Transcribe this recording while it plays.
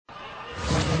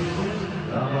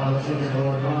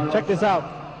Check this out.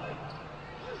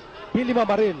 Billy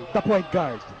Mamarin, the point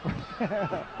guard.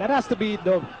 That has to be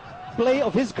the play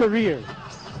of his career.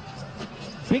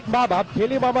 Big Mama,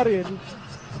 Billy Mamarin,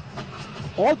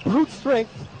 all brute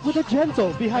strength with a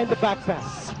gentle behind the back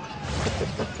pass.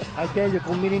 I tell you,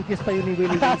 kung minintis pa yun ni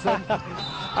Willie Wilson.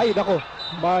 Ay, nako.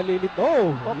 Malilit.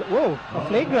 Oh, whoa, a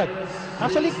flagrant.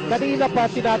 Actually, kanina pa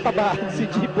tinatabaan si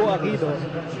Jimbo Aquino.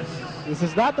 This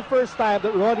is not the first time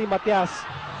that Ronnie Matias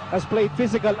has played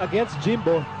physical against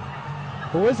Jimbo,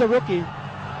 who is a rookie.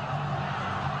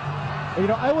 You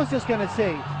know, I was just going to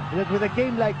say that with a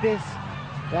game like this,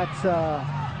 that's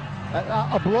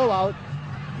a blowout,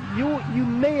 you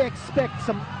may expect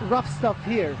some rough stuff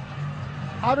here.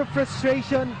 Out of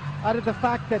frustration, out of the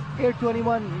fact that Air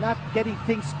 21 not getting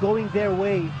things going their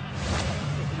way.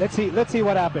 Let's see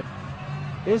what happened.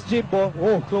 Here's Jimbo.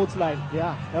 Oh, clothesline.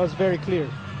 Yeah, that was very clear.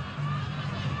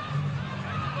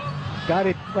 Got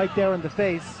it right there on the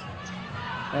face,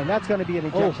 and that's going to be an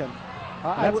ejection.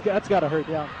 That's got to hurt.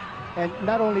 Yeah, and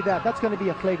not only that, that's going to be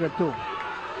a flagrant too,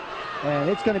 and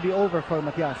it's going to be over for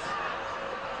Matias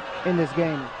in this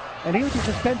game, and he will be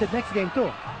suspended next game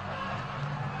too.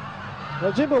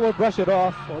 Well, Jimbo will brush it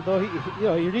off, although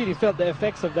he really felt the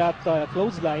effects of that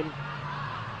clothesline.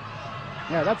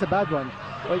 Yeah, that's a bad one.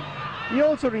 Well, you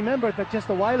also remember that just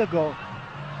a while ago,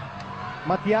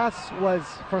 Matias was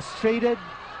frustrated.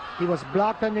 He was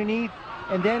blocked underneath,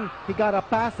 and then he got a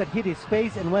pass that hit his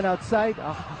face and went outside.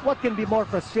 What can be more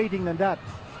frustrating than that?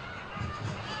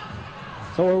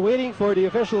 So we're waiting for the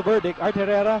official verdict. Art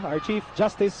Herrera, our Chief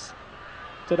Justice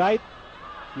tonight.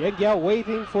 Yengia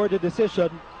waiting for the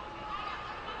decision.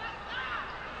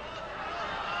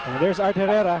 And there's Art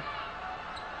Herrera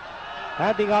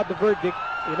handing out the verdict.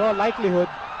 In all likelihood,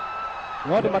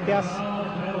 Ronnie Matias.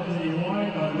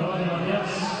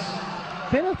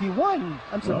 Penalty one.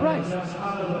 I'm surprised.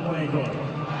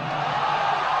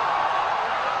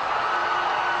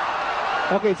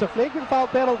 Okay, it's a flagrant foul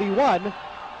penalty one,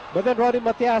 but then Ronnie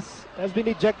Matias has been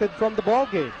ejected from the ball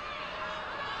game.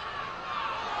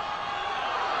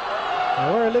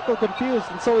 We're a little confused,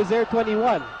 and so is Air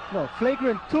 21. No,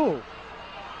 flagrant 2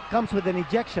 comes with an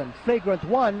ejection. Flagrant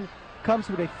 1 comes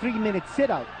with a 3-minute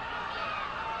sit-out.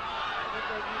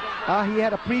 He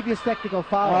had a previous technical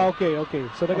foul. Okay.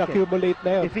 So nag-accumulate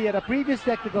na yun. If he had a previous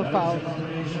technical foul.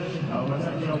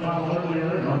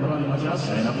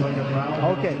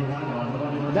 Okay.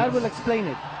 That will explain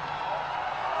it.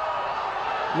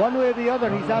 One way or the other,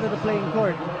 he's out of the playing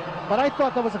court. But I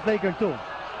thought that was a flagrant 2.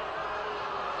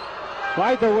 Well,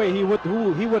 either way, he would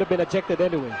have been ejected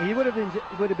anyway. He would have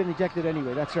been ejected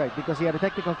anyway. That's right, because he had a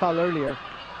technical foul earlier,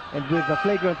 and with the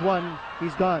flagrant 1,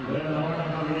 he's gone.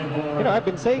 You know, I've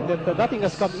been saying that nothing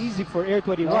has come easy for Air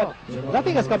 21. No.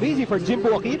 Nothing has come easy for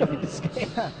Jimbo Aquino in this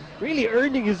game. Really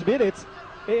earning his minutes.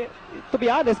 To be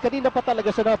honest, kanina pa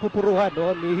talaga siya napupuruhan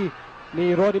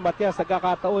ni Ronnie Matias.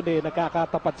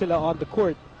 Nagkakatapat sila on the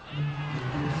court.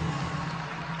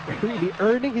 Really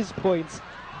earning his points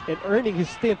and earning his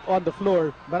stint on the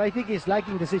floor. But I think he's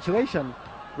liking the situation.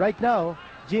 Right now,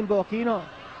 Jimbo Aquino,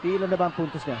 ilan na bang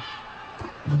puntos niya?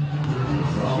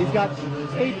 He's got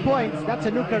 8 points. That's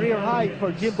a new career high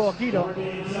for Jimbo Aquino.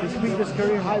 His previous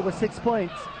career high was 6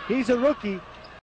 points. He's a rookie.